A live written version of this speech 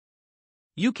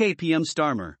UK PM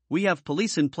Starmer, we have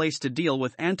police in place to deal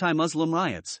with anti-Muslim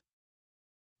riots.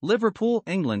 Liverpool,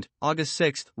 England, August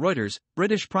 6, Reuters.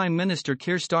 British Prime Minister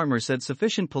Keir Starmer said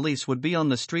sufficient police would be on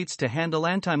the streets to handle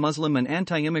anti-Muslim and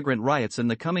anti-immigrant riots in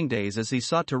the coming days as he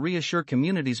sought to reassure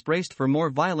communities braced for more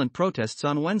violent protests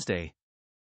on Wednesday.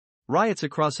 Riots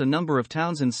across a number of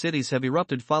towns and cities have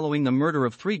erupted following the murder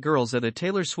of 3 girls at a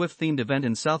Taylor Swift-themed event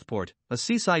in Southport, a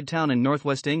seaside town in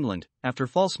northwest England, after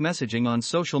false messaging on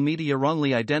social media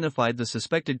wrongly identified the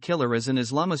suspected killer as an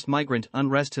Islamist migrant.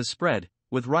 Unrest has spread,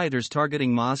 with rioters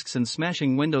targeting mosques and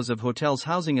smashing windows of hotels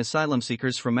housing asylum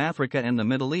seekers from Africa and the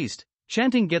Middle East,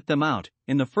 chanting "Get them out,"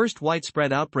 in the first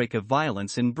widespread outbreak of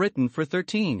violence in Britain for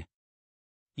 13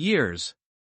 years.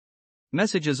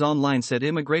 Messages online said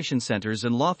immigration centers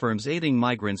and law firms aiding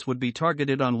migrants would be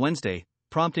targeted on Wednesday,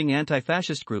 prompting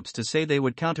anti-fascist groups to say they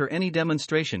would counter any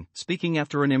demonstration. Speaking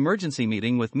after an emergency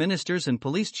meeting with ministers and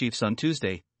police chiefs on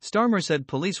Tuesday, Starmer said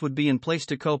police would be in place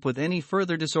to cope with any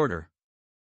further disorder.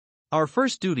 "Our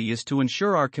first duty is to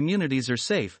ensure our communities are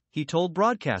safe," he told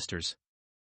broadcasters.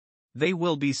 "They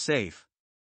will be safe.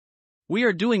 We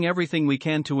are doing everything we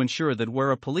can to ensure that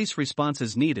where a police response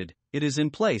is needed, it is in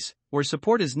place, where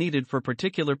support is needed for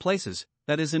particular places,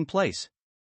 that is in place."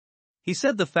 He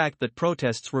said the fact that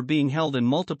protests were being held in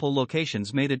multiple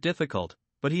locations made it difficult,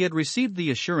 but he had received the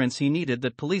assurance he needed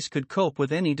that police could cope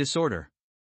with any disorder.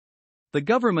 The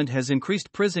government has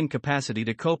increased prison capacity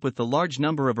to cope with the large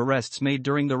number of arrests made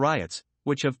during the riots,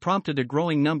 which have prompted a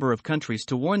growing number of countries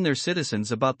to warn their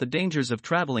citizens about the dangers of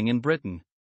traveling in Britain.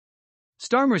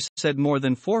 Starmer said more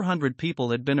than 400 people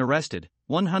had been arrested,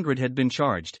 100 had been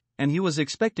charged, and he was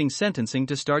expecting sentencing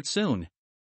to start soon.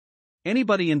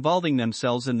 "Anybody involving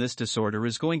themselves in this disorder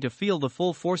is going to feel the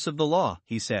full force of the law,"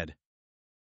 he said.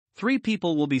 3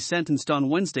 people will be sentenced on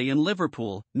Wednesday in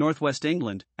Liverpool, northwest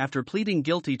England, after pleading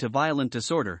guilty to violent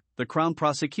disorder, the Crown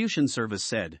Prosecution Service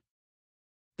said.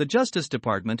 The Justice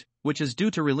Department, which is due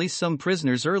to release some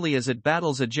prisoners early as it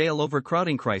battles a jail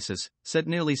overcrowding crisis, said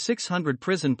nearly 600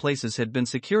 prison places had been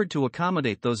secured to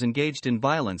accommodate those engaged in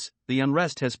violence. The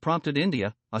unrest has prompted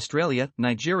India, Australia,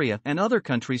 Nigeria, and other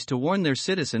countries to warn their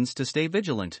citizens to stay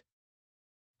vigilant.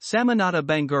 Saminata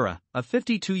Bangura, a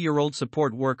 52-year-old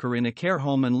support worker in a care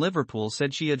home in Liverpool,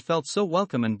 said she had felt so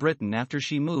welcome in Britain after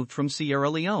she moved from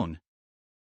Sierra Leone.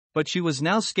 But she was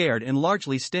now scared and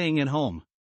largely staying at home.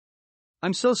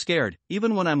 "I'm so scared,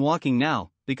 even when I'm walking now,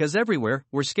 because everywhere,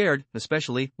 we're scared,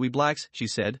 especially we blacks," she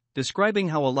said, describing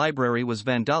how a library was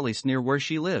vandalized near where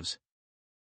she lives.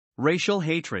 Racial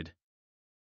hatred.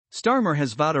 Starmer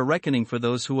has vowed a reckoning for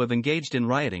those who have engaged in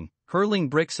rioting, hurling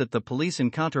bricks at the police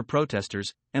and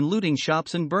counter-protesters, and looting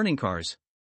shops and burning cars.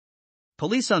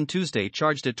 Police on Tuesday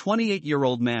charged a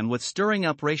 28-year-old man with stirring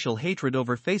up racial hatred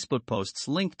over Facebook posts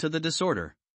linked to the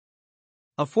disorder.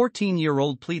 A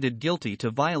 14-year-old pleaded guilty to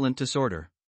violent disorder.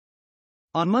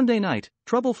 On Monday night,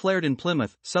 trouble flared in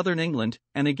Plymouth, southern England,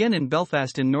 and again in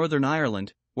Belfast in Northern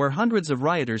Ireland, where hundreds of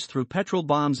rioters threw petrol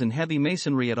bombs and heavy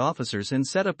masonry at officers and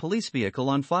set a police vehicle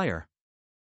on fire.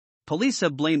 Police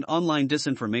have blamed online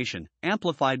disinformation,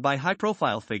 amplified by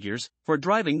high-profile figures, for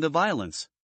driving the violence.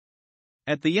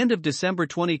 At the end of December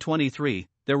 2023,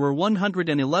 there were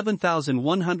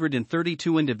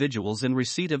 111,132 individuals in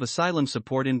receipt of asylum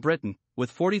support in Britain,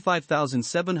 with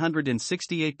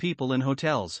 45,768 people in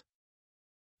hotels.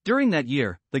 During that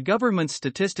year, the government's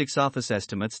statistics office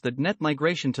estimates that net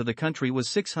migration to the country was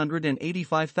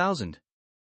 685,000.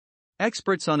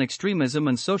 Experts on extremism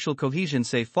and social cohesion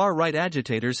say far-right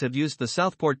agitators have used the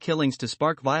Southport killings to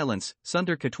spark violence.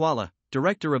 Sundar Katwala,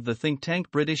 director of the think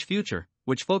tank British Future,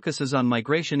 which focuses on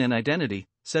migration and identity,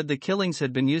 said the killings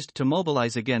had been used to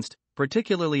mobilize against,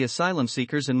 particularly asylum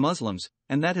seekers and Muslims,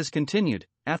 and that has continued,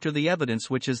 after the evidence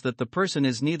which is that the person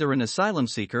is neither an asylum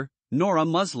seeker, nor a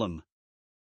Muslim.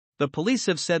 The police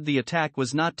have said the attack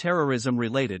was not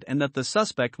terrorism-related and that the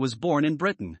suspect was born in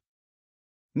Britain.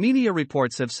 Media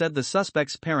reports have said the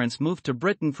suspect's parents moved to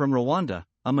Britain from Rwanda,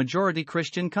 a majority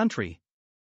Christian country.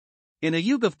 In a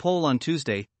YouGov poll on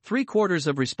Tuesday, 3/4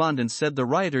 of respondents said the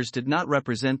rioters did not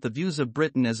represent the views of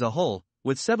Britain as a whole,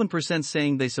 with 7%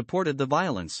 saying they supported the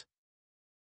violence.